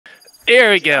Here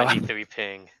we go. 93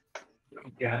 ping.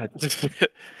 God.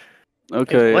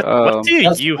 Okay. What do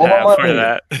Yes, you one more have for money.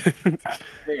 that?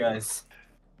 Hey guys.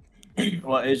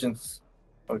 What agents?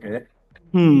 Okay.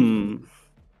 Hmm.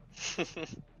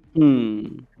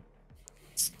 Ooh,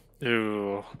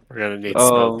 we're gonna need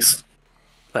Oh. smokes.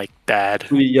 Like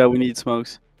bad. We need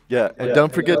smokes. Yeah, and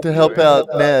don't forget to help out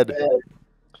Ned.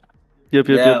 Yep.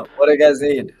 What do you guys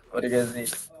need? What do you guys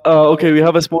need? Okay, we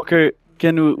have a smoker.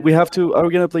 We have to? Are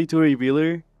we gonna play 2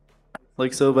 revealer,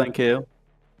 like Silva and KO?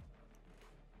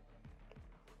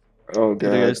 Oh What do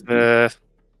you god. guys think?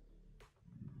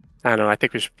 I don't know. I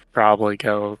think we should probably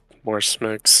go more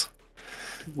smokes.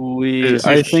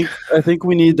 I think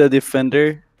we need a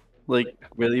defender, like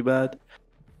really bad.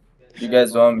 You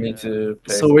guys want me to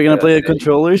play? So we're gonna play the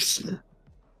controllers.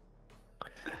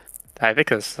 I think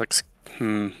this looks.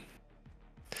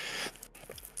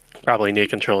 Probably need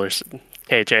controllers.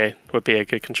 KJ would be a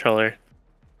good controller.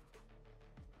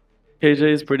 KJ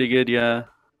is pretty good, yeah.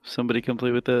 Somebody can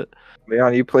play with it.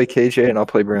 Leon, you play KJ and I'll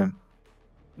play Brim.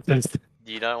 Do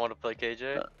you not want to play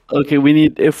KJ? Okay, we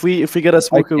need if we get a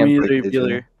smoker, we can't need a play KJ.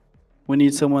 revealer. We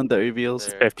need someone that reveals.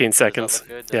 There. 15 Does seconds. that look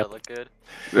good? Does Yep. that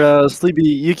look good? Sleepy,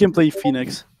 you can play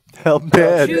Phoenix. Help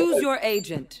Ned. Choose your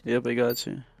agent. Yep, I got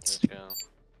you. Let's go.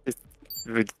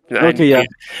 Okay, yeah.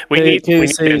 We Hey, need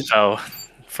Sage. info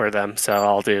for them, so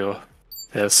I'll do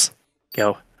this.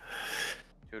 Go.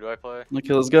 Who do I play?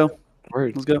 Okay, let's go.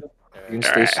 Word. Let's go. You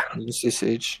can stay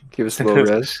Sage. Give us a little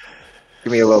res.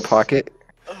 Give me a little pocket.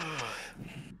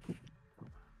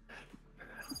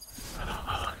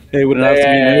 Hey, wouldn't have to be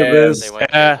nervous. They went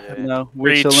Yeah. KJ. No, we're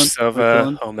Reach, chilling.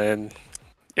 Silva, Omen.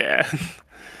 Yeah.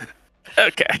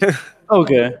 Okay.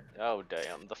 Okay. Oh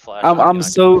damn, the flash. I'm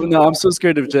so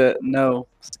scared of Jet. No,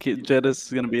 Jet is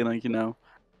gonna be like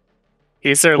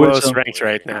He's their We're lowest chill. ranked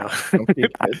right now. Okay,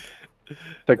 good.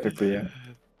 Technically, yeah.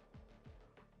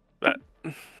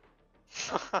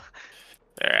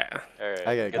 Alright. Alright.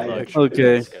 I gotta good go. luck.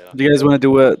 Okay. Let's go. Do you guys want to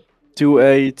do what?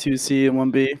 2A, 2C, and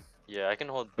 1B? Yeah, I can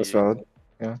hold B. That's valid.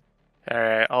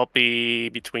 Alright, I'll be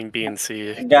between B and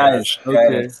C. Guys.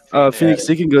 Okay. Phoenix,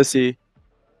 you can go C.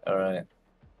 All right.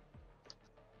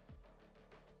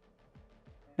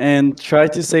 And try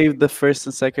to save the first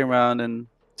and second round and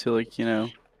to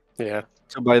Yeah.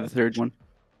 to buy the third one.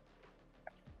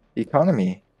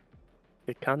 Economy.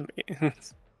 Economy.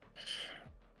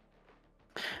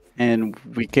 And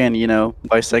we can,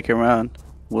 buy second round.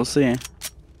 We'll see.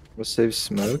 We'll save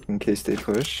smoke in case they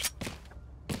push.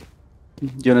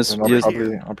 Jonas, And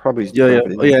I'll probably yeah. drop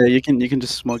it Oh, yeah, you can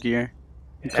just smoke here.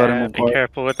 You cut him Be apart.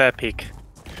 careful with that peak.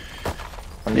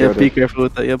 I'm Yeah, good. be careful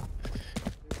with that. Yep.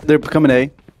 They're coming A.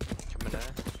 Coming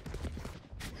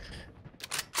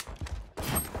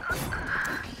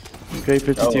in. Okay,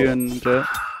 52 and Jet.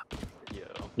 Yo.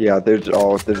 Yeah, they're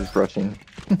just rushing.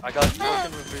 I got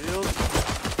fucking revealed.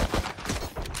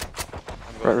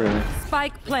 I'm Right, going really.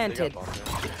 Spike They got planted. bomb there.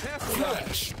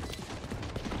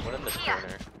 One in this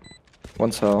corner.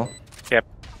 One cell.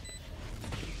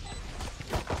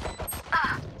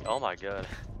 Oh my god.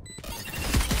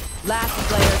 Last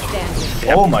player standing.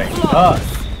 Yep. Oh my god.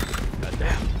 God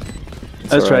damn.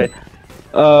 That's alright.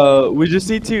 right. We just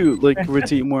need to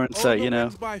rotate more on site,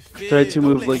 Try to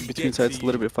move between sites a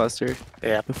little bit faster.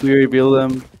 Yeah. If we reveal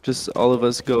them, just all of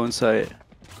us go on site,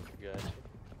 Good.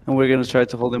 and we're gonna try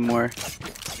to hold them more.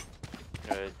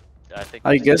 Good. I think.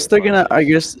 I guess they're gonna. I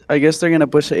guess they're gonna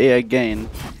push A again.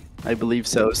 I believe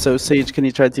so. So Sage, can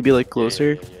you try to be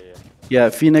closer? Yeah,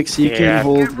 Phoenix, you can Yeah.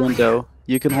 hold window.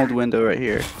 You can hold window right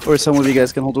here, or some of you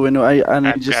guys can hold the window. I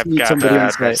just I've need got somebody on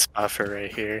the site. buffer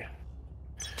right here.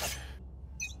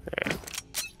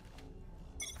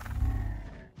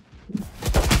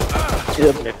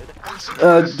 Yep.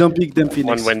 Don't peek them,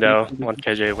 Phoenix. One window, one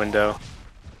KJ window.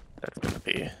 That's gonna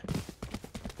be.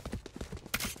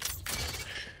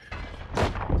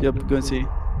 Yep, go and see.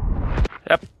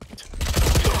 Yep.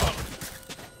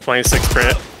 26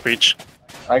 breach.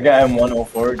 I got him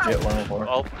 104, Jet 104.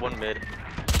 Oh, one mid.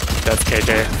 That's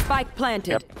KJ. Spike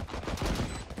planted. Yep.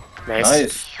 Nice.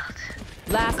 Nice.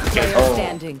 Last player Oh.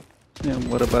 standing. Yeah,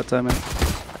 what about timing?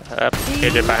 Up.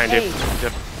 KJ behind you.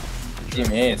 Yep.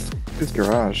 Team Ace. This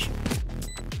garage. Alright,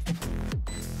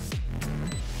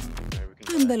 we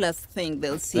can I'm the last thing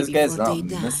they'll see This guy's before not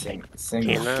they die. missing a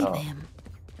single Peanut. shot. Them.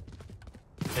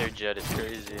 Their Jet is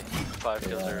crazy. 5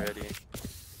 kills already.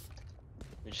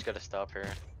 We just gotta stop her.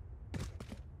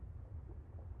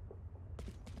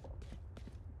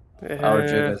 Our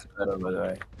Jet is better, by the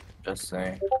way. Just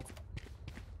saying.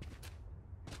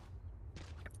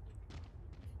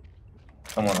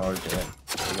 Come on, our Jet.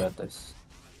 We got this.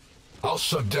 I'll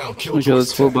shut down Okay,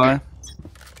 let's full buy.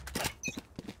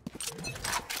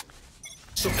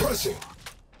 Suppressing.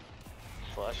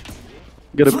 Flash.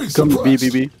 Gotta come B, B,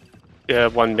 B. Yeah,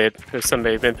 one mid. There's some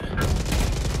mid. Grenade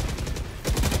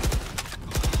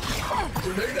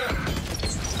out.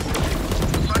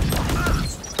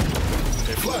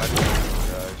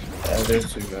 Yeah,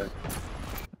 there's 2 guys.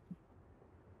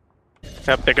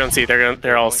 Yep, they're going C.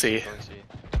 They're all C. Going C.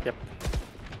 Yep.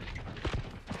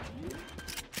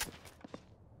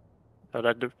 Oh,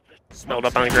 that smelled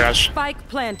up on the garage. Spike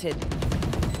planted.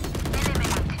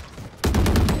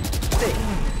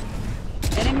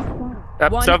 Enemy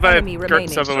Yep, One sub enemy remaining.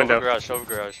 sub a Over window. garage. Over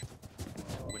garage.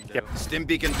 Window. Yep. Stim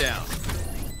beacon down.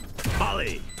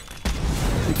 Molly.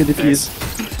 You can defuse.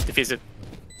 Defuse it.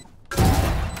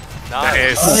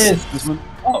 Nice. Nice. This one.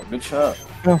 Oh, good shot.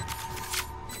 Oh.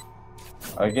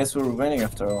 I guess we're winning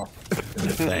after all.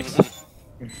 Thanks.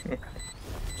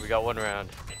 We got 1 round.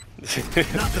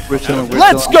 We're chilling. We're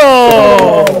Let's chilling.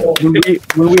 go!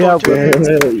 When we have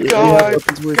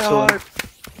weapons, we're chilling.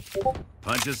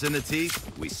 Punch us in the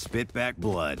teeth, we spit back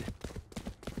blood.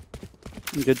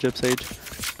 Good job, Sage.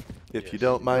 If you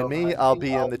don't mind me, I'll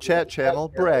be in the chat channel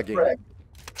bragging.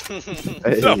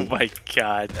 Oh my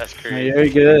god. That's Hey, crazy. very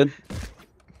good.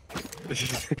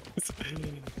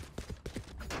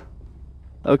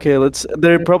 Okay,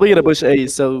 they're probably gonna push A,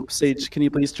 so Sage, can you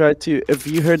please try to, if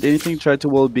you heard anything, try to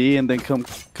wall B and then come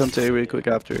to A really quick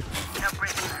after.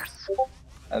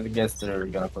 I guess they're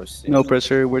gonna push C. No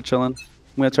pressure, we're chilling.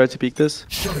 I'm gonna try to peek this.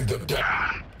 Shutting them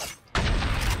down.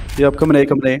 Yep, coming A,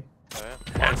 coming A.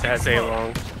 That's A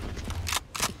long.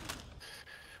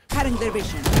 cutting their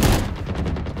vision.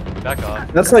 Back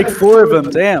off. That's like 4 of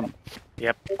them, damn.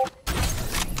 Yep.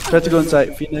 Try to go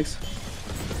inside, Phoenix.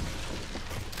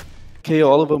 Okay,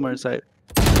 all of them are inside.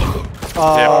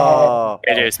 Oh,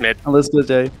 AJ's mid. And let's go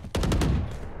J.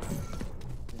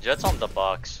 Jet's on the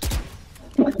box.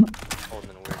 Holding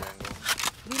a weird angle.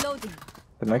 Reloading.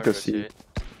 The might go Remember C. it.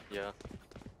 Yeah.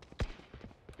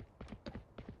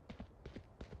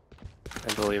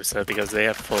 I believe so because they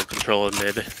have full control of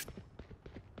mid.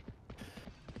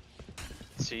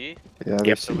 C? Yeah, they're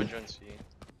Yep. So C. which one C?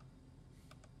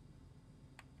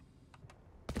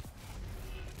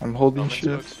 I'm holding Omen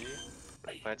smoke shit. C?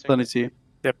 Planting? Plenty C.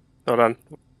 Hold on.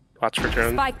 Watch for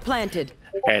drone. Spike planted.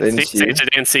 Okay, Didn't see you. Sage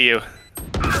didn't see you.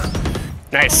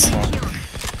 Nice.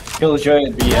 Killjoy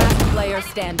at B. Last player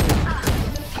standing.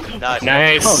 Nice.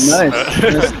 Nice. Oh,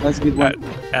 nice. Nice good one.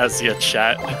 As you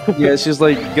chat. Yeah, she's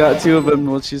like, got 2 of them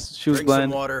while she was Bring some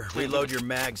blind. water, reload your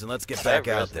mags, and let's get back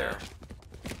out there.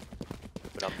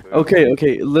 But I'm good.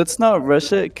 Okay, let's not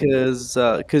rush it, cause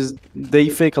they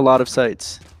fake a lot of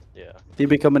sites. Yeah. They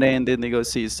become an A and then they go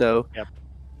C, so Yep.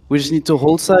 we just need to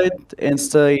hold side and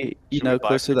stay, you Should know, we buy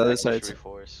close to the other protect or should sides. we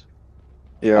force?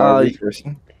 Yeah, Uh,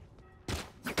 reversing.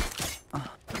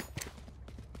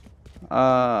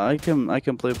 I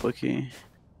can play bookie.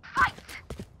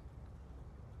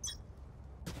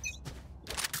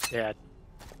 Yeah.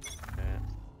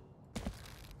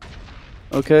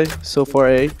 Okay, so far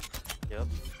A. Yep.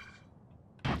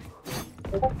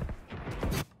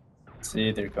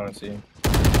 C, they're going C.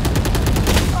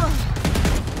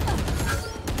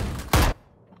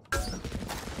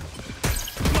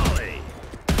 Molly.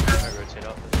 I rotate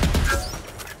up.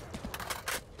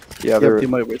 Yeah, Yep, they're, they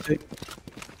might rotate.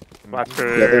 Watch yeah,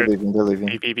 they're for leaving. They're leaving.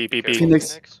 B, B, B, B, B.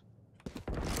 Phoenix.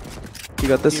 You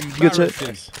got this. Good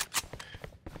shit.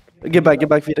 Get back,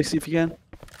 Phoenix, see if you can.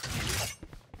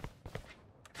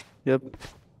 Yep.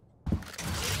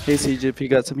 Hey, Sage, if you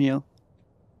got some heal.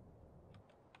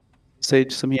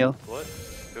 Sage, some heal. What?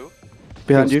 Who?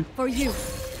 Behind you. For you.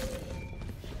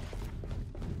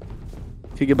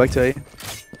 Can you get back to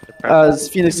A? Is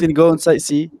Phoenix gonna go inside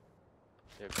C?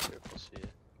 Yeah, we'll see it.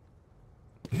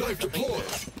 Knife deployed.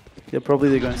 Yeah, probably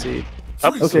they're going C.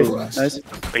 Up. Okay, Freeze. nice.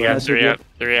 We got Nice three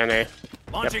review. on A.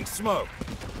 Launching smoke.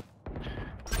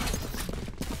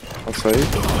 Outside.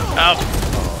 Oh!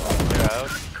 They're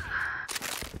out.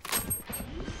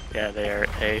 Yeah, they are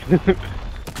A.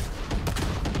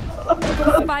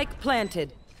 Spike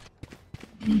planted.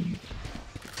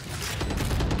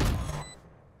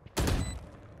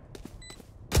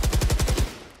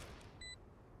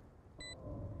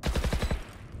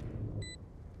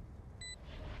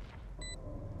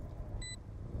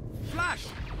 Flash.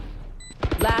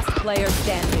 Last player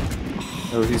standing.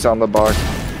 Oh, he's on the box.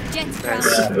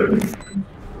 Nice.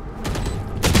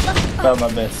 Got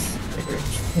my best.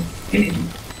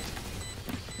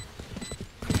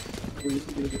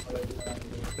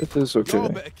 It is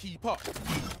okay. keep up.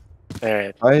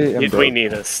 Alright. I am We broke.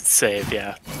 need a save,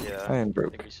 yeah. Yeah. I am I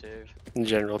broke. think we saved. In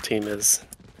general, team is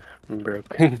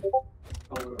broke.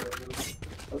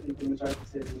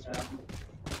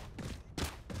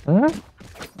 Huh?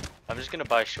 I'm just gonna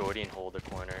buy shorty and hold the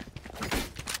corner.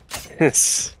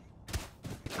 Yes.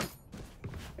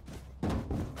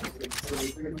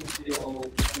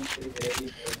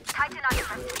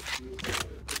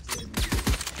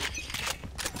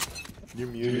 You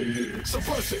muted.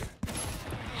 Suppressing.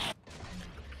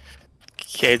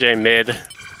 KJ mid.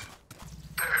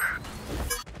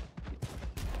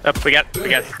 Up, we got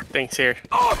things here.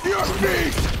 Off your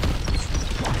feet.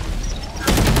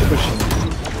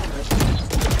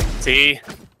 See?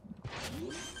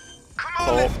 Come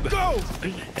on, let's go.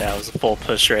 Yeah, it was a full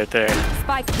push right there.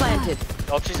 Spike planted.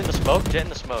 Oh, she's in the smoke. Jet in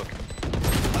the smoke.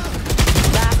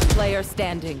 Last player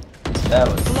standing. That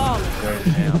was Flawless.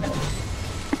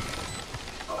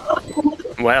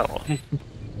 Well.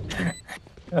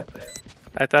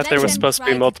 I thought there was supposed to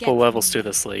be multiple levels to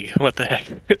this league. What the heck?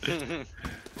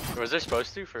 Was there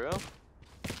supposed to, for real?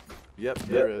 Yep,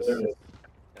 there is.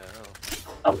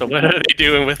 Oh. So what are they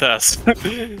doing with us? I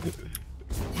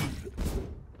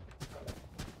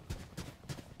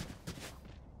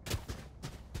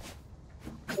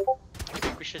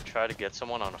think we should try to get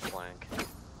someone on a flank. I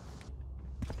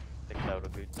think that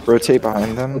would be. Rotate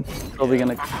behind them. Probably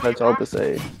gonna catch all this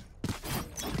A.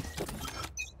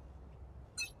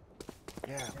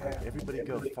 Yeah, everybody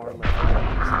go far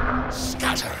left.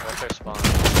 Scatter. What's their spawn?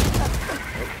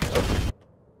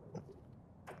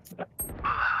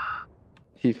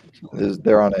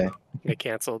 They're on A. They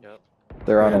canceled. Yep.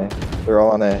 They're on A. They're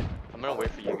all on A. I'm gonna wait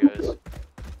for you guys.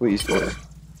 Please go.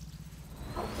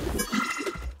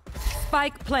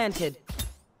 Spike planted.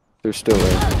 They're still A.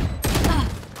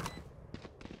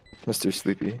 Mr.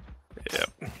 Sleepy.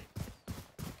 Yep.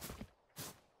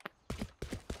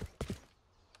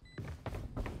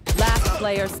 Last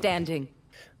player standing.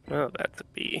 Well, that's a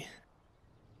B.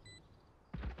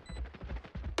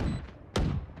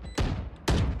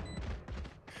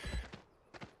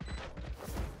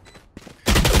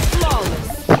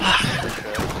 Flawless.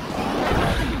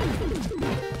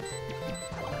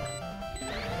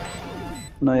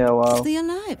 No, yeah, wow. Stay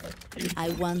alive. I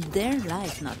want their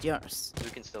life, not yours.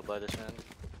 We can still buy this round.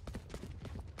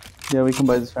 Yeah, we can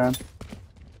buy this round.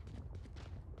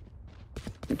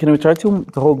 Can we try to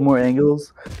hold more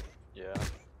angles? Yeah.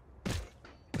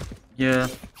 Yeah.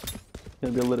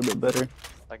 Gonna be a little bit better.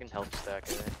 I can help stack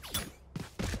it.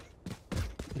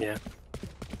 Yeah.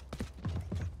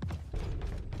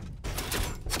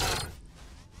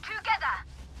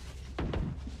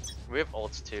 We have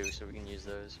ults too, so we can use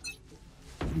those.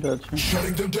 Gotcha.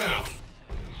 Shutting them down.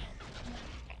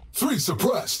 3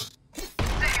 suppressed.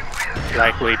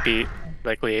 Likely beat.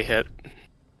 Likely a hit.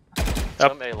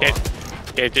 Some A long.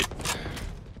 KJ.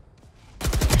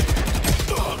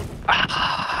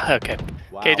 Okay.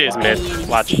 Wow, KJ's wow. mid.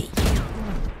 Watch.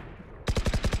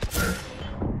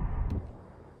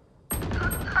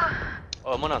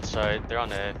 Oh, I'm on side. They're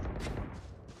on A.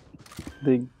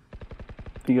 They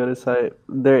go to site.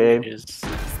 They're A. Is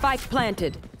Spike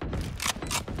planted.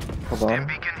 Hold on.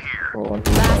 Hold on.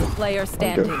 Last player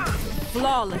standing. Go.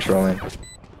 Flawless. Controlling.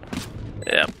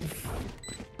 Yep.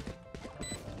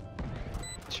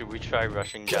 Should we try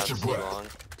rushing down Catch your C breath. long?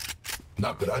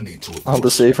 Not that I need to. On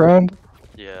the safe round?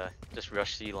 Yeah, just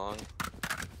rush C long.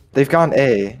 They've gone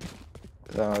A.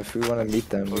 If we want to meet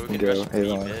them, Or we we can can go rush A B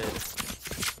long. mid.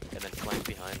 And then flank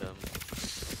behind them.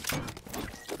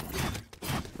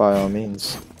 By all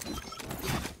means.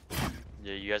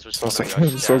 Yeah, you guys were Sounds supposed like,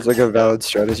 to rush sounds down like a C. valid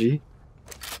strategy.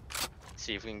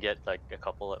 See if we can get like a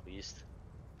couple at least.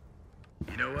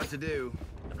 You know what to do.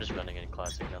 I'm just running in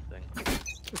classic nothing.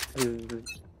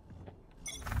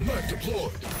 Knife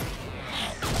deployed.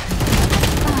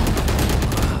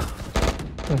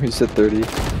 Oh, he said 30.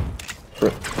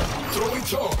 Throwing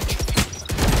charge.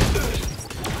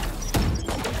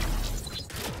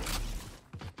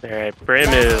 Alright, Brim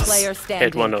Last is player hit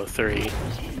standing. 103.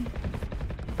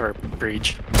 Or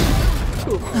breach.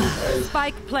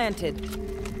 Spike planted.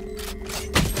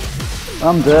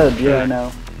 I'm dead. Yeah, I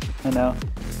know. I know.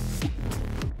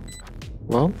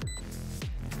 Well,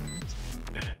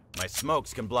 My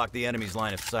smokes can block the enemy's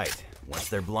line of sight. Once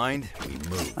they're blind, we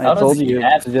move. I How does told he you,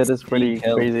 have Jet is pretty 3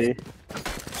 kills? crazy.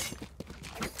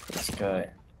 This guy.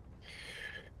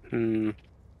 Hmm.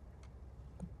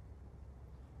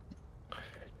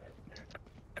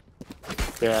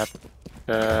 Yeah.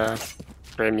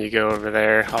 Brim, you go over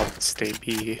there. I'll stay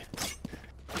B.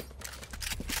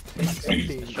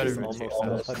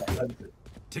 Almost 100.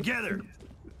 Together.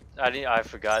 I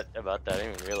forgot about that. I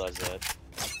didn't even realize that.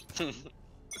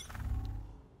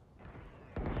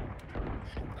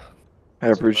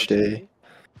 average day.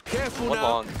 One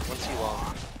long, one C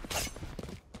long,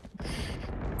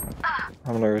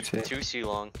 I'm gonna rotate. 2 C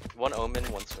long, 1 Omen,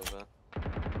 1 Sova.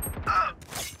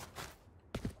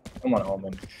 Come on,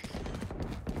 Omen.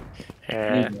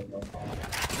 Yeah.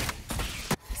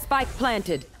 Spike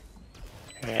planted.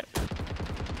 Yeah.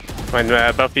 When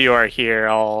both of you are here,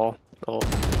 I'll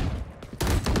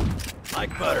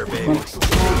Like butter, baby.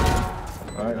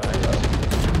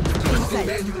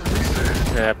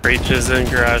 yeah, breaches and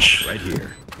garage. Right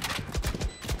here.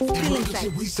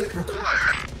 Reset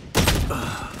required.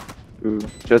 Ooh,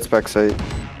 Jet's backside.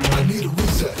 I need a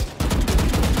reset.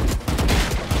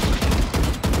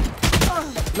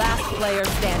 Last player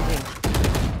standing.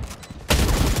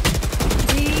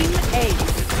 Team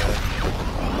Ace.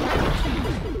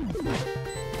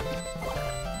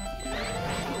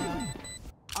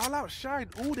 I'll outshine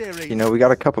all their You know, we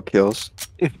got a couple kills.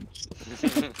 Yeah,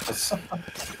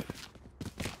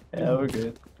 we're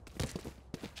good.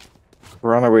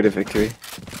 We're on our way to victory.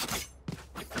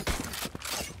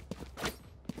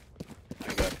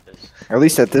 I got this. Or at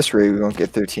least at this rate, we won't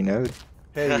get 13-0'd.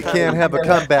 Hey, you can't have a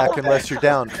comeback unless you're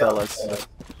down, fellas.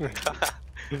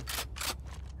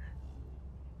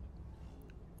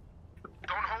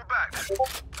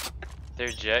 Their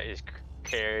jet is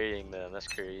carrying them. That's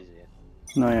crazy.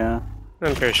 No, yeah.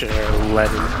 I'm pretty sure they're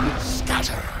 11.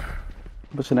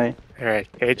 What's an A? Alright,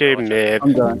 AJ mid.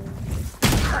 I'm done.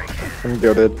 I'm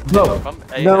goated. No,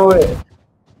 Hey, no way.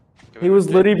 go He was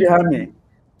good. literally behind me.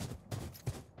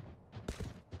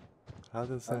 How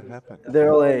does that happen?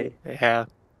 They're all A. Yeah.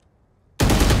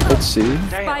 Let's see.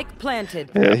 Spike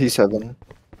planted. Yeah, he's heaven.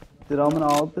 Did Alman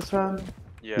ult this round?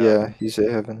 Yeah, he's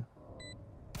at heaven.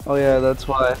 Oh yeah, that's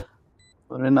why.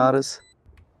 What did notice?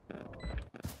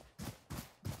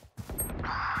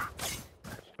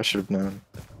 I should have known.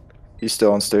 He's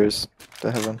still on stairs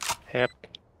to heaven. Yep.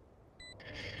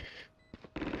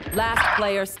 Last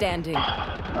player standing.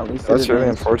 At least That's they really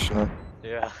didn't. unfortunate.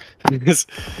 Yeah.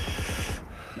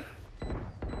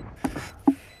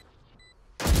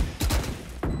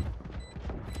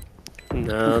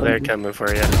 No, they're coming for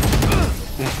you.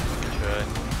 Good.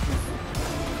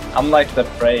 I'm like the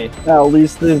prey. At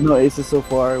least there's no aces so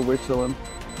far. We're chilling.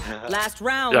 Last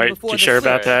round Are before you the sure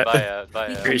about switch. that?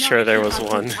 Bye, Pretty sure there was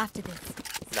one.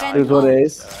 There's one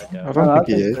ace. I don't think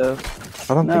he is. so.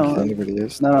 I don't No. think anybody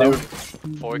is. No,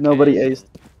 Four nobody Ks.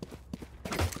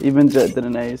 aced. Even Jet did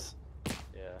an ace. Yeah.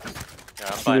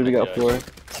 Yeah, I'm We fine. got 4.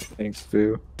 Thanks,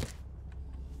 Boo.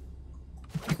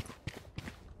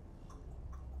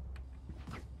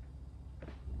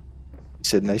 He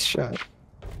said, nice shot.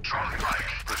 Judge,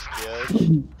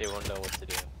 they won't know what to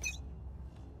do.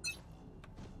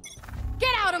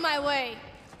 Get out of my way!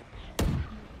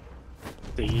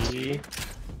 The...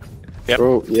 Yep.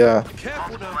 Oh, yeah.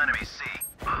 Careful now.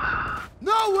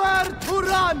 Nowhere to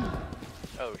run!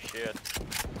 Oh shit.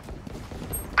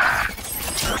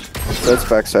 That's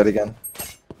backside again.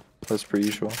 That's per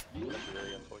usual. That's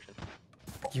really unfortunate.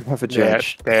 You have a Yeah,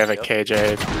 judge. they have a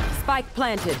KJ. Spike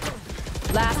planted.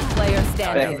 Last player I have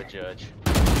standing. a judge.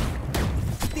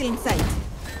 Still in sight.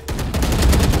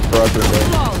 Roger that.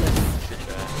 Flawless. Good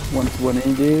try.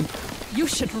 120, dude. You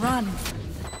should run.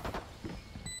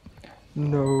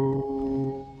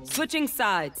 No. Switching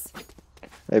sides.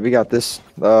 Hey, we got this.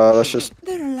 Let's just.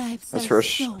 Their lives Let's are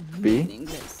rush so B.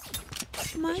 meaningless.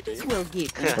 Might as well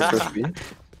give them. Let's rush B.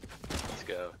 Let's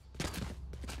go.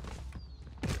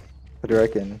 What do you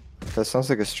reckon? That sounds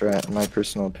like a strat, in my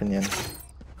personal opinion.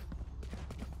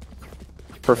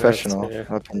 Professional fair.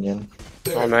 opinion.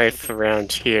 All knife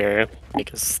around here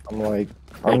because I'm like,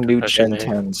 Like I'm new Gen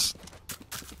pushing A. 10s.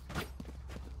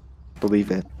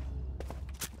 Believe it.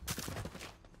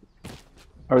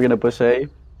 Are we gonna push A?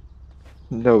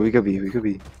 No, we could be. We could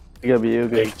be. We gotta be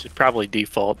they okay. should probably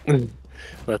default.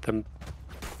 Let them.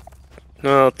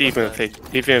 No, even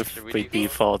if Should we we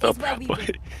default, they'll probably.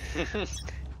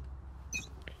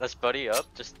 Let's buddy up.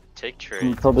 Just take I'm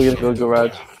trades. probably gonna go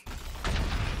garage.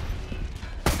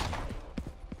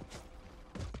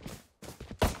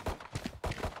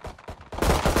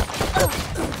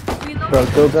 Bro,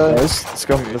 go guys. Let's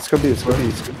go. Let's go B. Let's go B.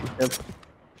 Let's go B. Yep.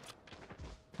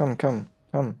 Come.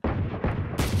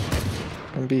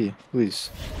 Come B, please.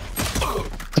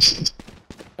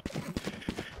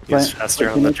 He's faster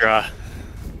on the draw.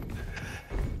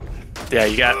 Yeah,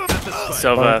 you got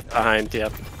Sova behind.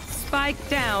 Yep. Spike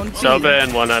down. B. Sova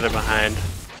and one other behind.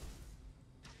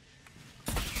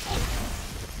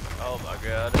 Oh my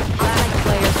god. Last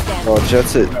player standing. Oh,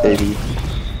 Jet's at 80.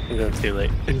 You're going too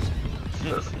late.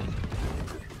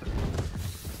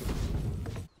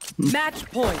 Match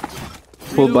point.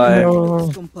 Full buy.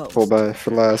 Full buy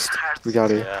for last. We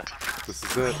got it. Yeah. This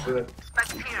is it.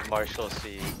 Marshall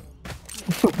C.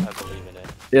 I believe in it.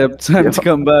 Yep, time to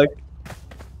come back.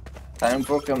 Time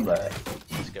for comeback.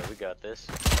 Let's go. We got this.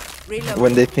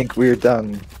 When they think we're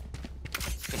done,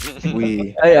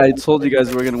 we Hey, I told you guys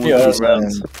we were gonna win these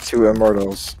rounds. send 2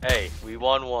 immortals. Hey, we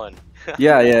won one.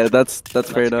 Yeah, that's fair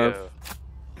Let's enough. go.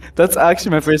 That's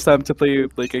actually my first time to play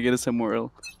like against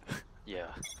Immortal. Yeah.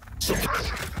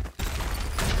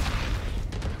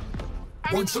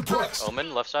 Point suppressed.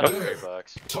 Omen, left side of the gray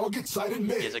box. Target sighted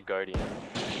mid. He's a guardian.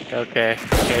 Okay.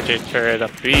 KJ turret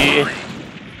up B.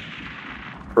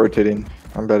 Rotating.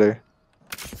 I'm better.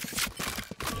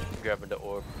 Grabbing the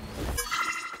orb.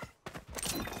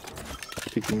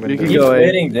 Peeking You window. can go A.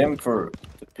 Waiting them for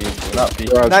the people, not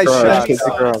people. Garage, Nice garage, shot.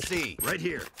 Casey garage. C, right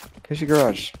here. Casey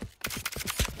garage.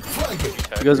 Flanking.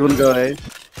 You guys wanna go A?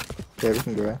 Yeah, we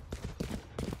can go.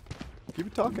 Keep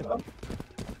it talking.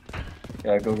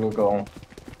 Yeah, go.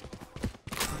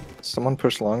 Someone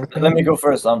push long with me. Let me go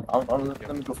first. Let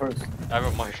me go first. I have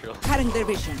a Marshall. Cutting their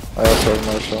vision. I also have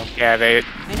Marshall. Yeah,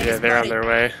 they're on their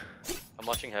way. I'm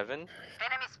watching heaven.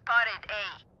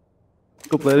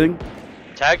 Go plating.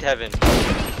 Tagged heaven.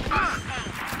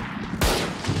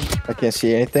 I can't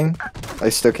see anything. I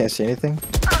still can't see anything.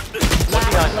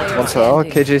 Last player One cell.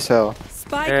 standing. KJ cell.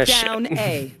 Spike Yeah, shit. down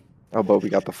A. Oh, but we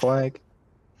got the flag.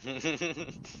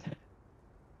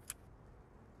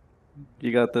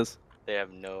 You got this. They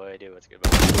have no idea what's good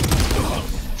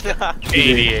about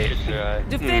 88. Good try.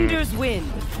 Defenders win.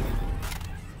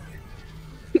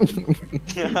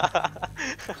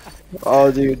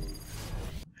 Oh, dude.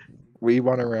 We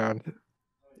won a round.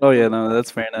 Oh yeah, no,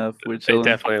 that's fair enough. We're They chilling.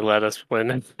 definitely let us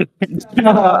win.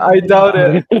 I doubt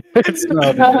it.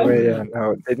 No, no way, yeah,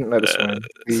 no, they didn't let us win.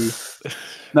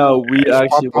 No, we Just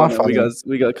actually pop off won. on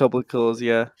We got a couple of kills.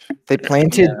 Yeah. They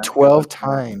planted 12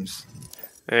 times.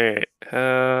 Alright. We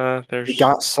There's.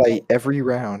 got sight every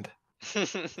round.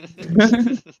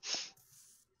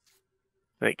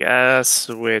 I guess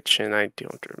which, and I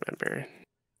don't remember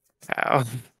how.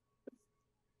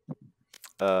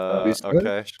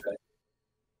 Okay.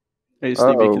 Hey,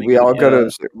 Stevie, Oh, can you we get all me,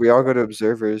 go to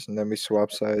observers and then we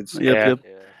swap sides. Yep, Yeah. yep.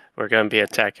 Yeah. We're gonna be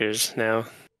attackers now.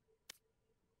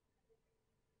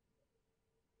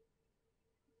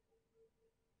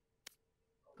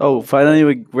 Oh,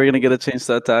 finally we're gonna get a chance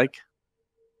to attack.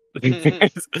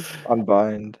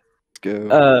 Unbind. Let's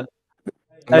go.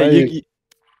 Hey,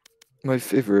 my, my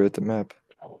favorite at the map.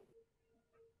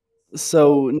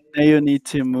 so now you need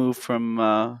to move from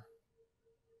that.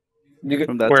 We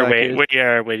attacker.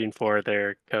 are waiting for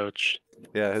their coach.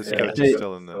 Yeah, his Yeah. coach Hey. is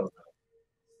still in the.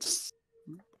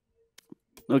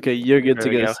 Okay, you're good There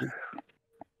to we go. go.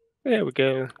 There we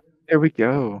go. There we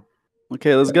go.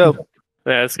 Okay, let's go.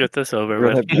 Yeah, let's get this over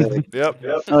Run with. it back.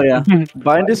 Yep. Oh yeah,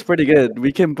 bind is pretty good.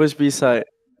 We can push B side.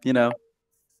 You know,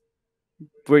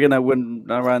 we're gonna win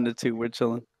around the 2. We're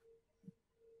chilling.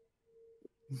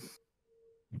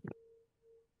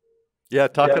 Yeah,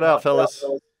 talk it out, fellas.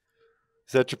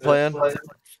 Is that your plan?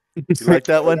 You like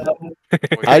that one?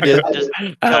 I did. Just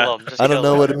kill him. Just I don't kill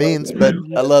know him. what it means, but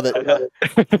I love it.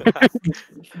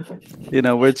 You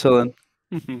know, we're chilling.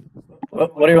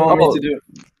 What do you want me to do?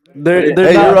 They're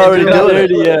Hey, not, you're already they're not doing it.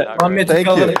 ready yet. Want me to Thank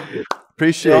call you. them? You want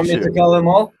Appreciate me to you. call them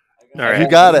all? Alright. You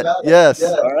got it. Yes.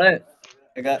 All right.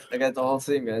 I got the whole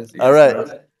team, guys. You All guys right.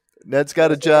 got it. Ned's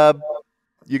got a job.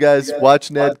 You guys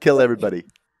watch Ned kill everybody.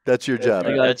 That's your job.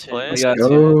 I got That's you. playing. I got you.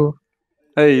 Go.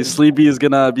 Hey, Sleepy is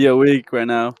gonna be awake right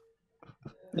now.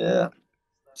 Yeah.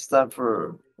 It's time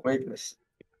for weakness.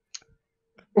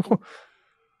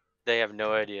 They have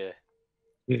no idea.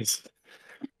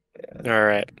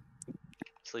 Alright.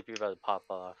 Sleepy about to pop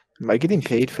off. Am I getting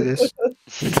paid for this?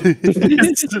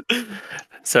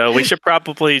 So we should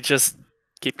probably just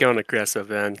keep going aggressive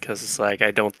then, because it's like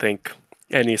I don't think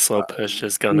any slow push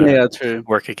is gonna Yeah, true.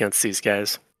 work against these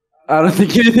guys. I don't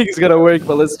think anything's gonna work,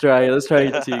 but let's try. Let's try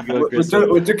to go aggressive.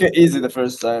 We took it easy the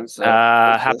first time. So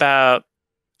How about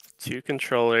 2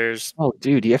 controllers, Oh,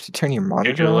 dude, you have to turn your monitor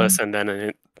on? Featureless, and then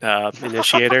an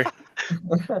initiator?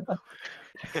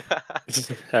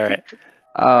 Alright.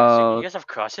 So you guys have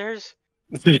crosshairs?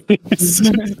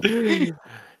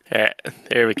 Alright,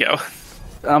 there we go.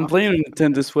 I'm playing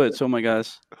Nintendo Switch. Oh my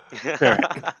gosh.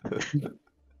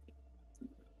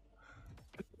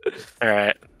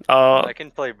 Alright. Oh, I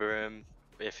can play Brim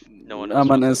if no one else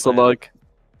I'm an wants to play. insta-log.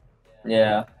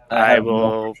 yeah, I have no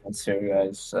will options here,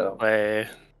 guys. So play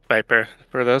Viper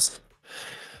for this.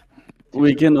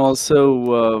 We can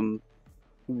also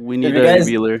we need you a guys-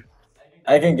 healer.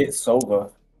 I can get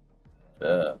Sova.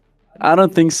 I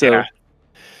don't think so. Yeah.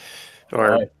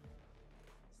 Or Alright.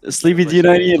 Sleepy, do you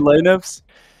know any lineups?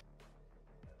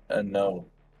 No.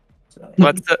 So,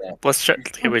 let's try.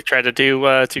 Can we try to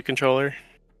do 2 controller?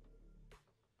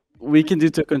 We can do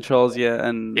 2 controls, yeah,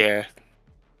 and Yeah.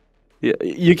 Yeah,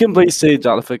 you can play Sage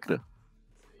على فكرة.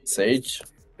 Sage?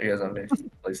 You guys want me to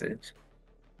play Sage?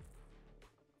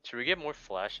 Should we get more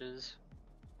flashes?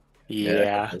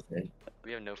 Yeah,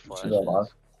 We have no Should I log?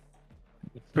 flashes.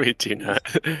 we do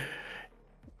not.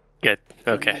 Good.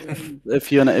 Okay.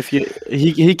 If you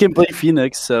he can play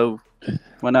Phoenix, so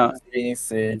why not? Phoenix,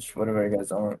 Sage, whatever you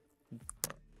guys want.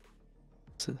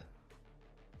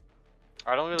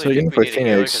 I don't really So you think can we play need a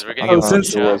healer Phoenix. because we're I gonna don't get know. one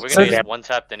Since- shot. We're since- gonna get one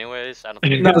tapped anyways. I don't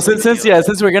think. No, we since need a healer.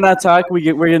 since we're gonna attack,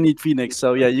 we're gonna need Phoenix.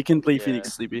 So yeah, you can play Yeah.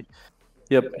 Phoenix, Sleepy.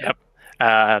 Yep.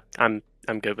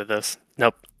 I'm good with this.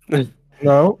 Nope.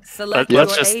 No. Select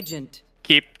let's your just- agent.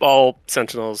 Keep all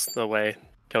sentinels away.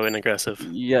 Go in aggressive.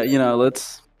 Yeah, you know,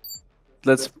 let's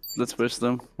push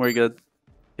them. We're good.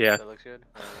 Yeah. That looks good.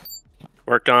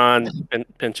 Work on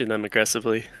pinching them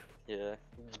aggressively. Yeah.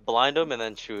 Just blind them and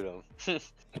then shoot them.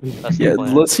 That's Yeah, the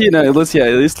plan.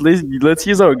 let's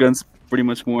use our guns pretty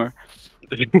much more.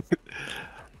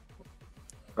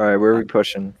 All right, where are we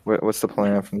pushing? What's the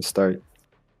plan from the start?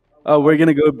 We're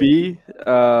gonna go B,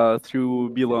 through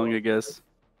B long, I guess,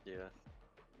 Yeah.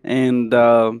 and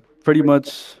pretty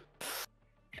much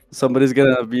somebody's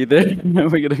gonna be there.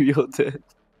 We're gonna be able to.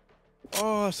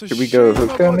 Oh, it's a Should we go shame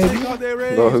hookah, I'm gonna maybe? take out their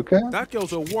Go ass. hookah? That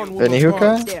girl's a one Any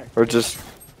hookah? There. Or just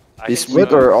I be think split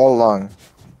so. or all along?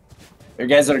 You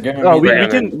guys are giving Oh, me we the-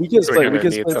 can split. We gonna can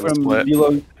need split some from split. B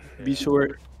long, B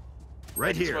short.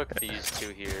 Right here. Smoke these two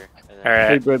here. And then, Hey,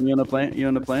 Alright. bro, you wanna plant? You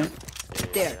wanna plant?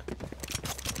 There.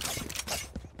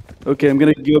 Okay, I'm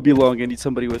gonna go B long. I need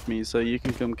somebody with me, so you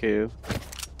can come KO.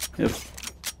 Yep.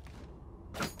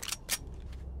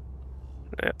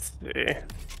 Let's see.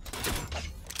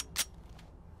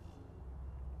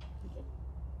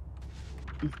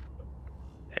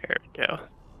 There we go.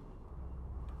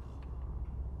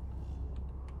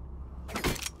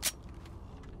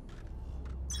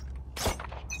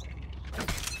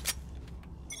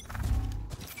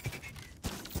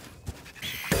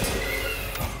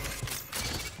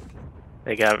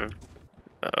 They got.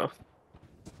 Oh.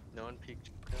 No one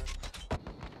peeked.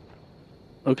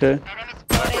 Okay.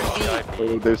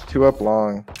 Oh, there's two up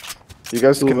long. You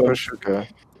guys can Two up. push hookah.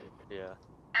 Yeah.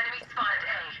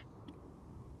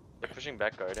 They're pushing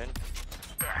back garden.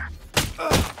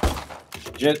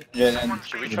 Jet, and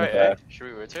Should we try A? Should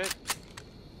we rotate?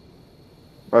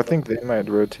 I think they might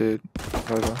rotate.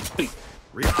 Hold on.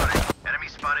 Enemy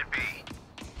spotted B.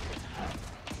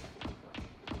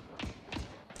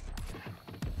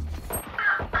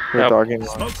 We're Yep. dogging.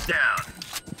 Smoke's down.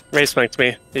 Race flanked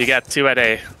me. You got 2 at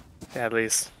A, at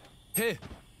least. Hey.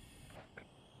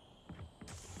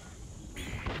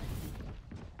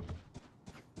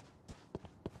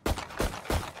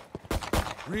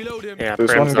 Reload him. Yeah,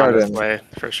 There's Brim's one on his garden. way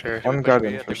for sure. One Push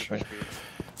garden B, I for think sure. we push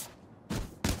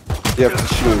B. You have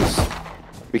to choose.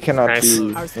 We cannot Nice.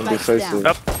 be Our spike's indecisive. down.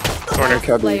 Up, corner.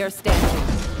 Cabby. Player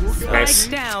standing. Nice.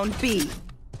 Spike down B.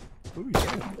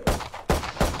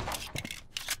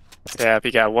 Yeah,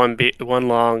 you got one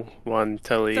long, one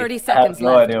totally, 30 I have seconds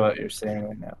no left. idea what you're saying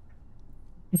right now.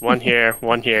 one here,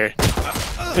 one here.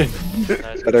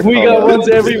 Nice. Better We call got it. ones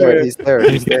everywhere. He's there.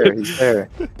 He's there. He's there.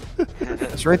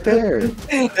 It's right there.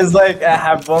 It's like I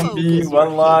have one B,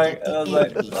 one long, and I was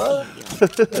like, what?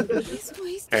 He's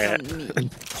wasting Alright. on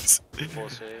me. Full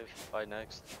save. Fight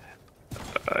next.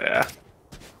 Oh yeah.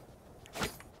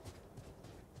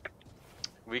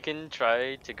 We can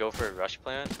try to go for a rush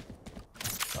plan.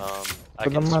 I Put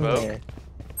can them on smoke, there.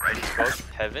 smoke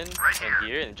heaven and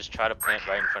here and just try to plant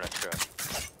right in front of truck.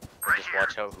 And just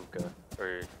watch out hookah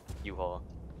or U-Haul.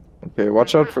 Okay,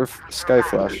 watch out for sky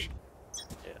flash.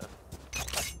 Yeah.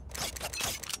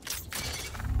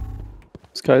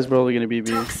 Sky's probably gonna be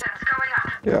B.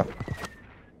 Yeah.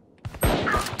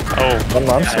 Oh, One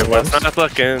month. I was not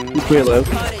looking. Wait, low.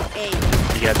 Spotted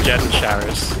A. You got jet and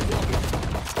showers.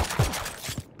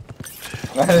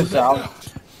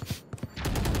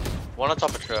 One on top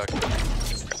of truck.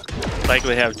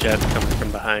 Likely have jet coming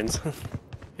from behind.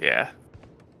 Yeah.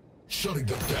 Shutting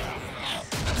them down.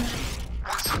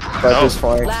 That is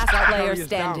flying. Last player is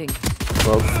standing.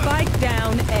 Well, Spike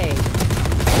down A.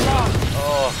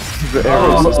 Oh. the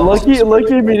arrows is-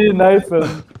 Lucky me didn't knife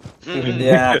him.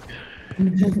 Yeah.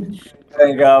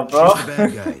 Thank God, bro. The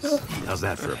bad guys. How's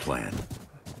that for a plan?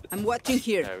 I'm watching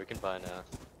here. Alright, we can buy now.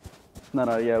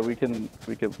 No, yeah, we can.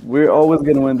 We're always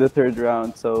gonna win the third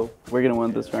round, so we're gonna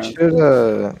win this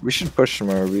round. We should push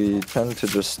more. We tend to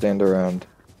just stand around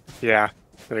Yeah.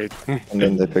 Wait. and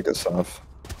then they pick us off.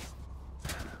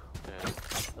 Yeah.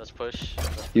 Let's push.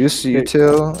 Use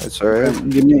util. It's alright.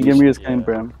 Give me your Yeah. skin,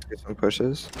 Bram. Get some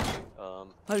pushes.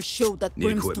 I'll show that Need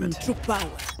brimstone equipment. true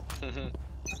power.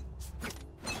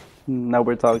 Now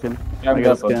we're talking. Yeah, I got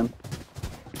go for it. scan.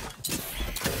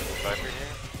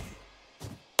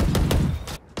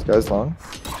 Guys long.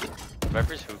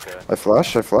 Viper's hookah. I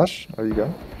flash. Oh, you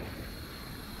go.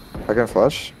 I can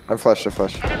flash. I'm flashed, I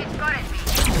flash.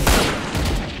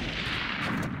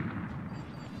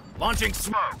 Launching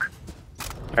smoke.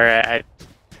 Alright,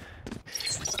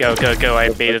 Go, I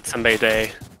baited somebody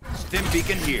today. Stim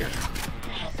beacon here.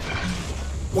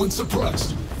 One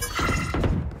suppressed.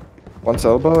 One's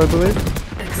elbow, I believe.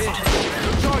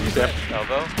 Yep.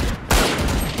 Elbow.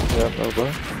 Yep,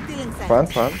 elbow. Still inside.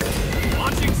 Plant.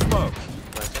 Launching smoke.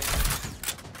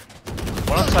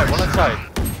 One on side.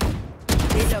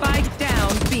 Spike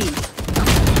down B.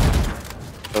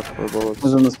 That's 4 bullets.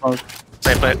 Who's in the smoke?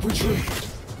 Plant. Retreat.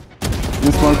 In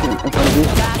the smoke in front of you.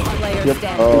 Last player Yep.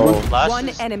 standing. Oh, Last One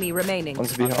is enemy remaining.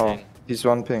 one's behind. Oh, he's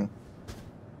one ping.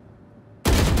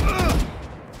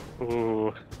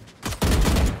 Ooh.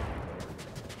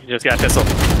 You just got pistol.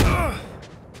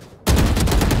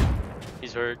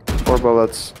 he's hurt. 4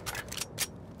 bullets.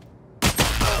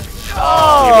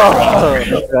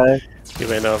 Okay. You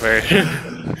went over.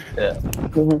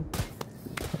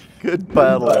 Good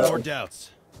battle. More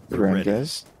doubts. Good round,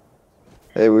 guys.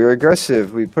 Hey, we were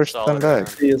aggressive. We pushed them Solid back.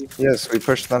 Yes, we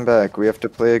pushed them back. We have to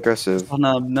play aggressive.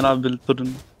 احنا بنلعب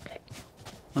بالتورن.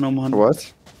 انا ومهند.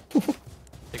 What? I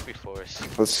think we force.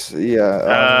 Let's,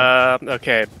 yeah.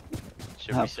 Okay.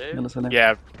 Should we save? يلا سلام.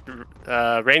 Yeah.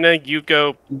 Reina, you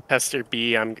go pester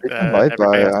B. I'm We can light by.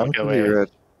 everybody else will I'm go pretty A. red.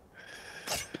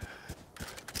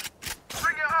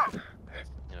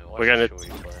 We're gonna-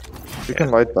 We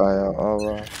can light by.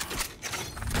 I'll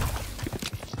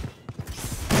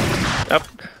Up.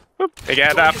 Whoop. They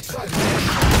got up.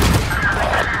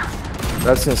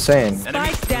 That's insane.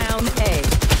 Spike down A.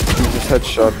 He just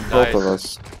headshot both of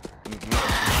us.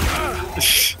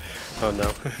 Oh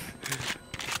no.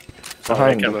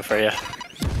 Behind I'm coming for you.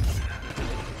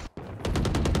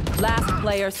 Last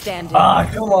player standing.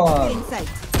 Come on. Inside.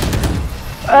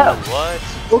 What?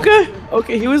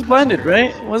 Okay, he was blinded,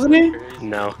 right? Wasn't he?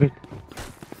 No.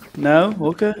 No?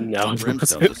 Okay. No.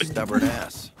 Brimstone's a stubborn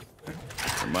ass.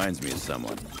 Reminds me of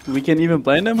someone. We can't even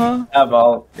blind him, huh? Have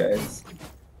all, guys.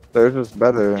 They're just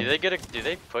better. Do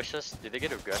they push us? Do they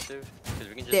get aggressive? Because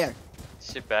we can just There.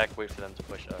 sit back, wait for them to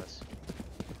push us.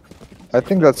 I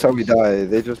think that's how we die.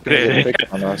 They just get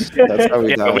picked on us. That's how we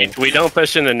Yeah, die. we don't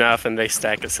push in enough and they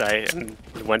stack a site. And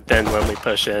then when we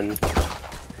push in,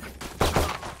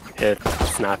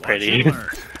 it's not pretty.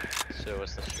 So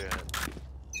what's the strat?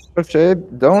 Push A,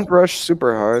 don't rush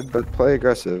super hard, but play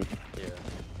aggressive. Yeah.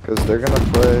 Because they're gonna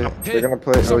play. They're gonna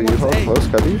play. Oh, you hold close,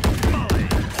 Cubby.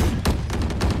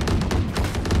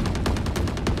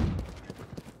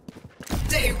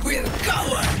 They will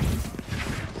cover.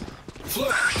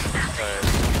 Flash.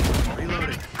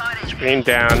 Screen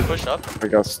down. Push up. I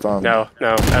got stunned. No,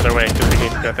 other way. 'Cause we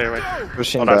need to go the other way.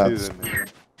 Pushing Hold on. bats.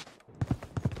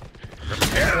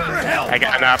 I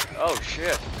got an up. Oh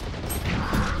shit.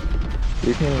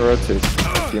 You can rotate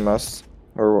if you must.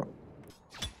 Or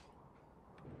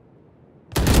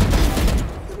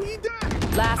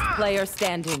Last player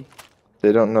standing.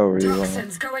 they don't know where you are.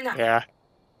 Going up. Yeah.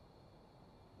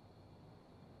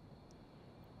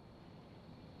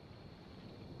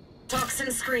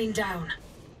 Toxin screen down.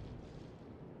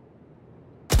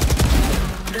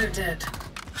 They're dead.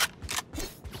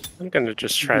 I'm gonna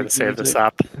just try to save this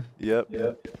up. Yep.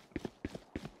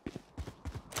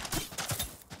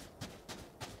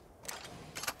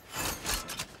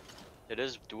 It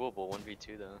is doable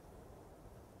 1v2 though.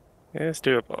 Yeah, it's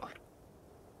doable.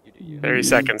 You do you. 30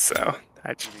 seconds though.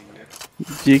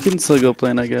 You can still go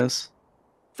plan, I guess.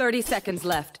 30 seconds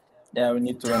left. Yeah, we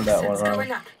need to run that one Toxins round.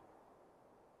 going up.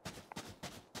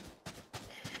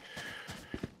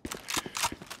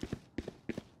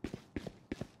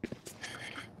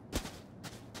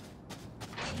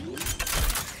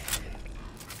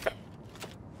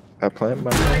 I plant my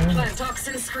Plant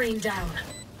toxin screen down.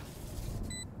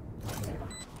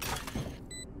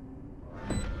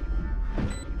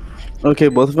 Okay,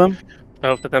 both of them?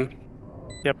 Both of them.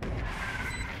 Yep.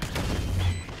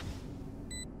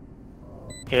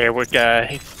 Here, we're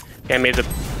I made the.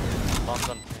 Bombs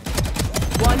on.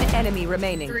 One enemy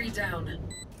remaining. 3 down.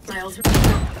 Miles.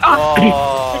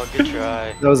 Oh, good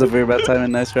try. That was a very bad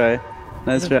timing. Nice try.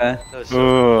 Nice try. That was so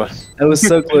Ooh. close. That was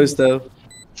so close, though.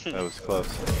 That was close.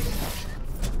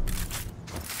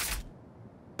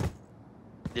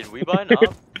 Did we buy an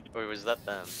op? Or was that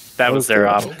them? That was their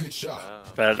op, Don't get shot.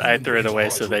 Oh, but I threw it away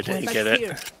so they didn't get it.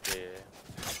 yeah.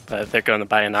 But they're gonna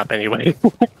buy an op anyway.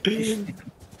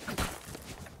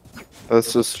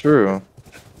 That's just true.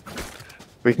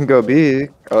 We can go B.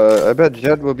 I bet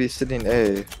Jed will be sitting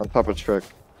A on top of Trick,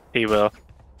 He will.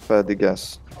 if I had to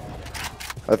guess.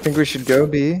 I think we should go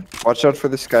B. Watch out for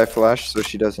the sky flash so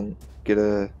she doesn't get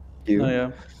a Q. Oh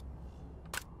yeah.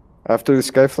 After the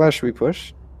sky flash, we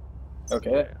push,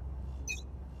 Okay.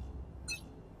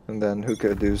 and then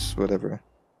hookah does whatever.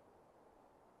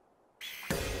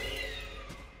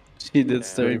 She did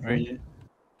story for you.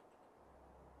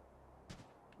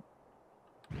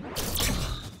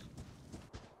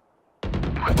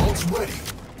 Ult's ready.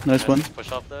 Nice one.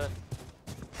 Push off that.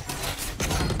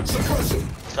 Suppressing.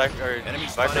 Enemy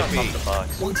Viper off the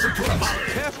box. One suppressed.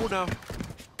 Careful now.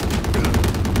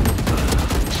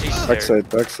 She's there. Backside,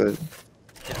 backside.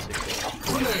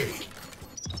 Grenade.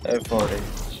 F40.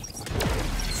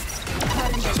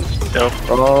 Nope.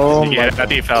 Oh my Yeah, god. how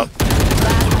do you felt?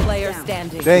 Last player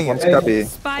standing. Dang One's it. cubby.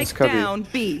 Spike One's cubby. down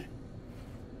B.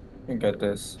 You got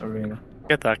this, Arena.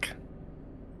 Good luck.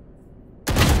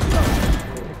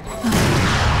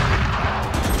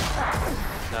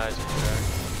 Nice.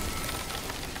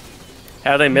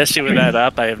 How they missed you with that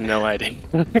up, I have no idea.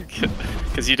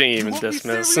 Because you didn't even Want me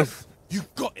dismiss. serious? You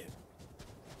got it.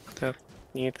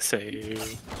 Need to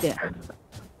save. Yeah.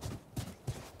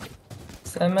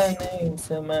 Say my name,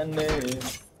 say my name.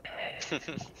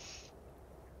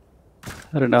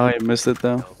 I don't know how you missed it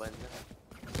though.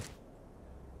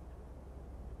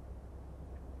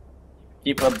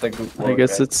 Keep up the good work. I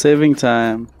guess guys. it's saving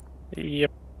time.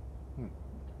 Yep.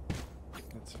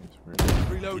 That seems weird.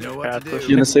 You know what Bad to push.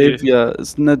 You wanna save? Yeah,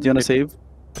 isn't that you wanna save?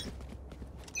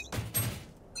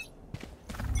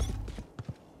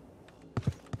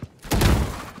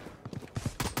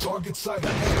 Target sighted.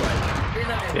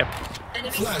 Yep.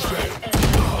 Flashbang.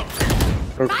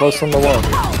 We're close on the wall.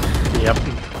 Yep.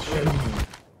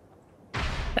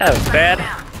 That was bad.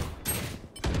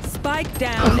 Spike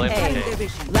down Blame A. me.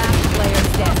 Last player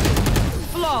standing.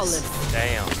 Flawless.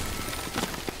 Damn.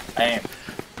 Damn.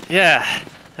 Yeah.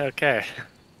 Okay.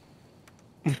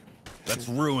 Let's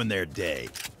ruin their day.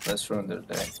 Let's run their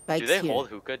day. Spikes Do they here. hold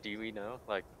hookah? Do we know?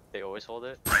 Like, they always hold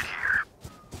it?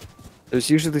 There's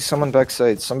usually someone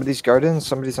backside. Somebody's garden,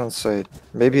 somebody's on site.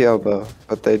 Maybe elbow,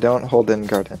 but they don't hold in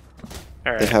garden. They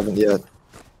Alright. haven't yet.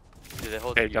 Do they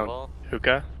hold They the don't. U-Haul?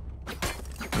 Hookah?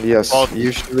 Yes, Well,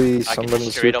 usually I can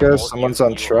someone's straight up hookah, hold someone's you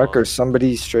on if you truck, want. or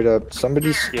somebody straight up.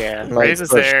 Somebody's Yeah. might Raise is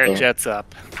push, there, though. Jet's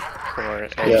up. For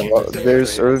Yeah, well,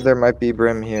 there's or there might be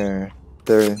brim here.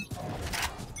 There.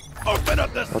 Open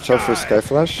up the Watch out for sky. sky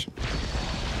flash.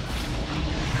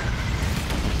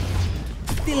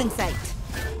 Still in sight.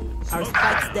 Our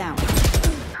spikes down.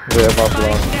 They have up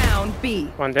Spike long. down B.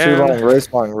 One Too down. long,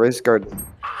 raise garden.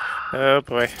 Oh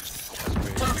boy.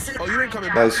 Oh, you ain't coming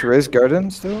back. Nice, raise garden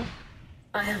still?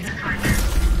 I have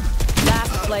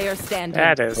Last player standing.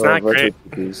 That is Oh, not Viper great.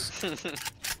 cookies.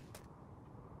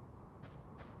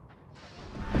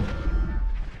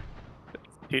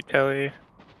 You Ellie.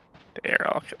 They're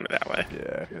all coming that way.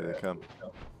 Yeah, here they come.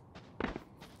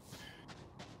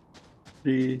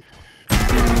 3.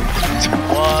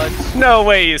 What? No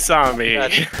way you saw me.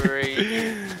 That's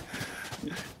crazy.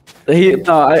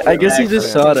 I guess he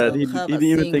just saw that. He Have didn't a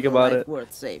even think single about life it.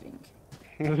 Worth saving.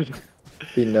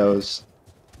 He knows.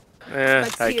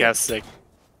 I guess it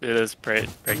is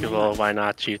breakable. Why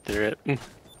not cheat through it?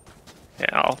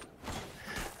 Yeah,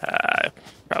 I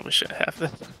probably should have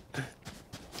this.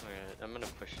 Alright, I'm gonna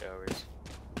push showers.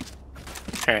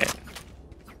 Alright.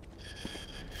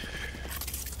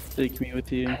 Take me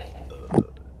with you.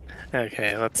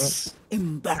 Okay, let's.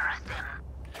 Embarrassing.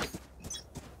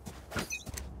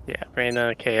 Yeah,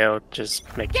 Reyna, KO,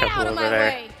 just make trouble over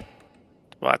there.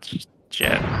 Watch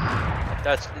Jet.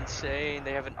 That's insane.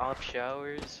 They have an op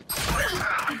showers.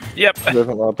 Yep.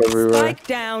 Living up everywhere. Spike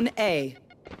down A.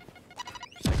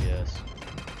 I guess.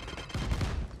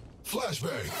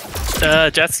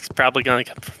 Flashbang. Jet's probably gonna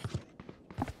come.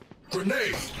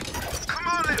 Grenade. Come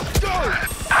on, let's go.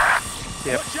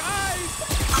 Yep. Watch your eyes.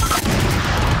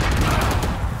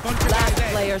 Last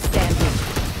player standing.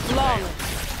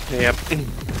 Flawless. Yep.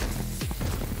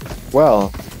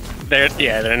 Well,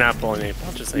 they're not pulling any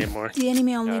punches anymore. The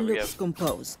enemy only we looks have-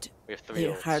 composed. We have 3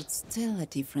 Their ults. hearts tell a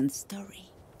different story.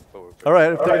 But we're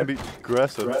Alright, if they're gonna be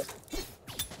aggressive.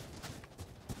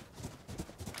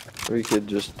 we could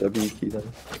just W key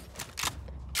them.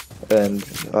 And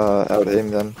out aim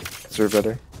them, because we're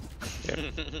better.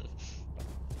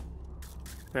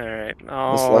 Alright. This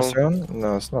Oh, last round?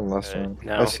 No, it's not last Alright. round.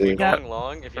 No. I see. We got going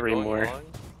long. If you're 3 going more. long,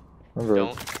 Remember,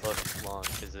 don't look long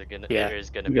because they're gonna. Yeah. There's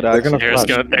gonna You be. gotta they're gonna There's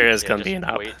flash. there is Yeah, gonna be just an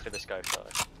up. Wait for the sky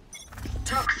flash.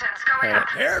 toxins going Alright. up.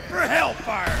 Prepare for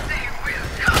hellfire.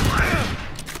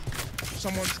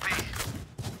 Someone's.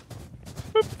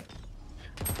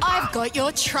 I've got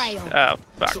your trail. Oh,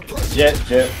 fuck. Jet.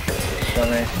 Come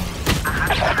here.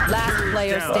 Last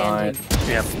player down. standing.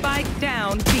 Yep. Spike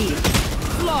down B.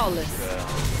 Flawless.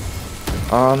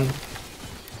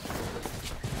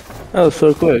 That was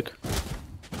so quick.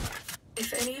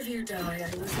 If any of you die,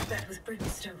 I lose a bet with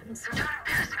brimstone. So don't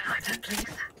embarrass me like that, please.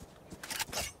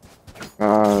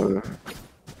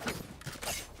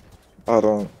 I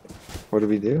don't. What do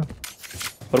we do?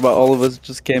 What about all of us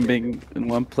just camping in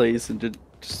one place and just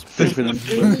wait for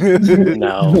them?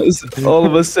 No. All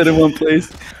of us sit in one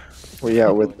place. Well, yeah,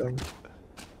 with them.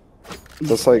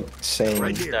 That's like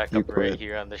saying Stack you up right quit.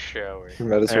 here on the shower. You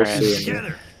might as well Alright.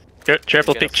 say it.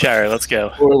 Triple pick shower. Let's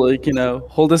go. Or like, you know,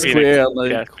 hold a square and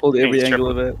like Yeah, hold every Phoenix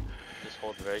angle triple. of it. Just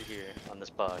hold right here on this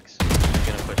box. I'm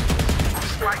gonna push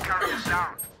this.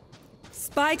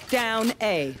 Spike down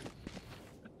A.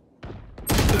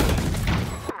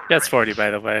 That's 40 by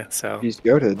the way. So He's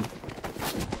goated.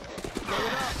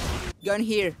 Gun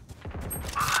here.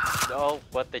 Oh,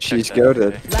 what they She's checked that,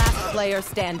 goated. okay. Last player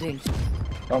standing.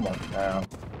 Come on now.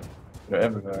 They're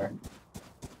everywhere.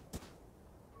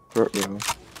 Ruh-roh.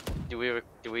 Do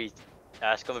we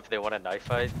ask them if they want a knife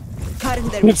fight? Cutting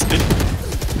their Knife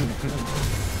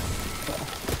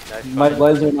My fight?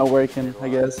 blinds are not working, I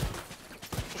guess.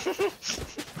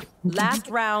 Last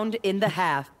round in the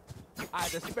half.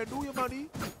 Either spend all your money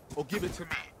or give it to me.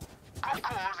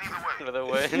 Either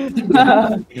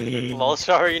way. Lol,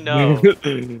 sorry, no.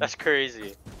 That's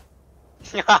crazy.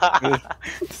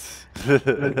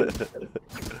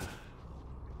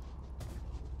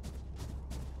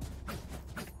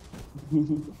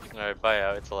 Alright, bye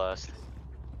out, it's last.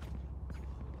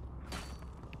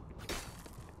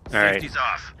 alright.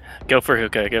 Go for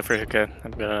hookah. Go for hookah.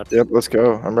 I'm gonna. Yep, let's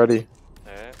go. I'm ready.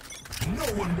 Alright, No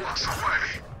one walks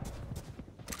away.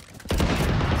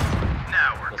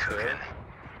 let's go.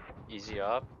 Easy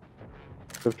up.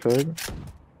 Good pick.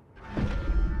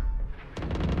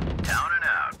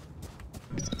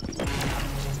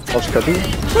 Watch Cubby.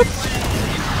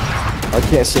 I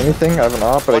can't see anything. I have an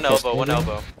op, but One I can't see elbow, one anything.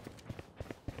 elbow.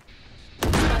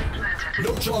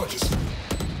 No charges.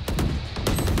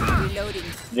 reloading.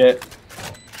 Yeah.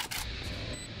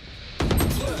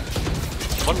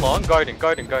 One long, garden.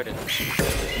 Garden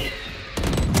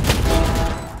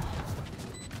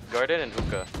and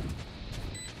hookah.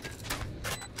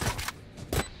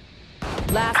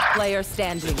 Last player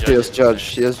standing. She is judge.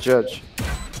 She is judge.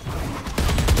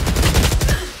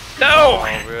 No!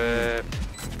 Oh, rip.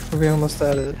 We almost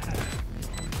had it.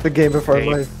 The game of our Hey.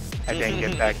 life. I didn't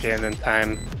get back in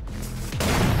time.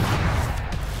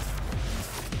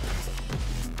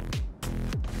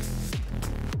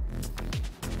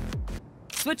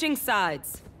 Switching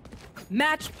sides.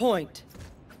 Match point.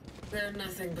 They're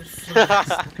nothing but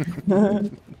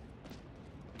flies.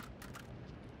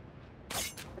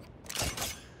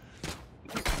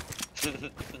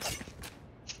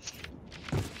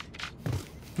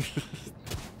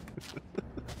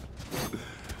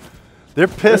 They're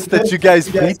pissed that you guys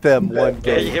beat them one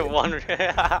Yeah, you game. hit one.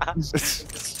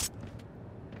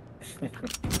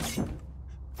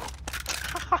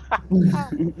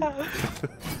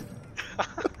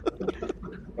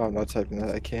 Oh, I'm not typing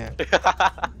that. I can't.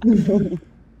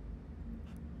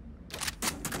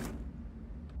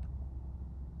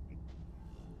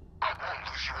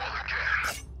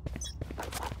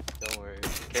 Don't worry.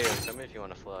 KO, tell me if you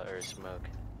want to fly or smoke.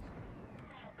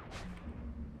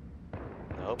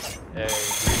 Nope. Hey.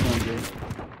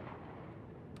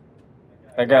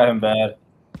 I got him bad.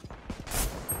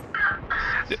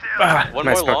 One My more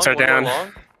long, smokes are one down. more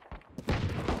long.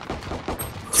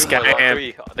 Two Sky more long, amp.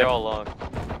 three. They're all long.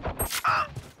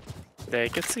 They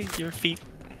can see your feet.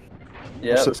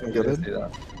 Yeah. So some good.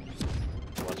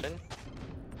 Watching.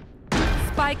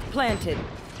 Spike planted.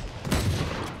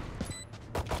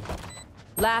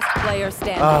 Last player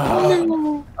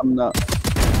standing. I'm not.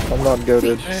 I'm not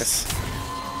goated. Nice.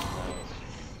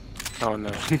 Oh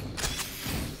no.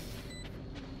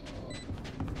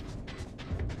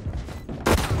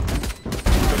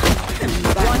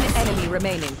 One enemy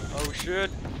remaining. Oh shit.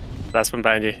 Last one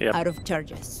behind you. Yep. Out of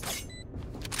charges.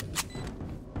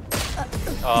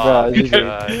 Oh, Bruh,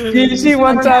 God. GG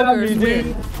one time on me,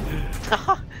 dude.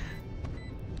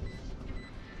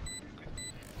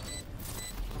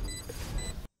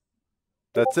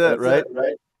 That's it, right?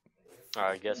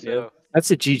 I guess so.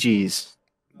 That's a GG's.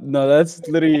 No, that's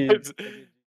literally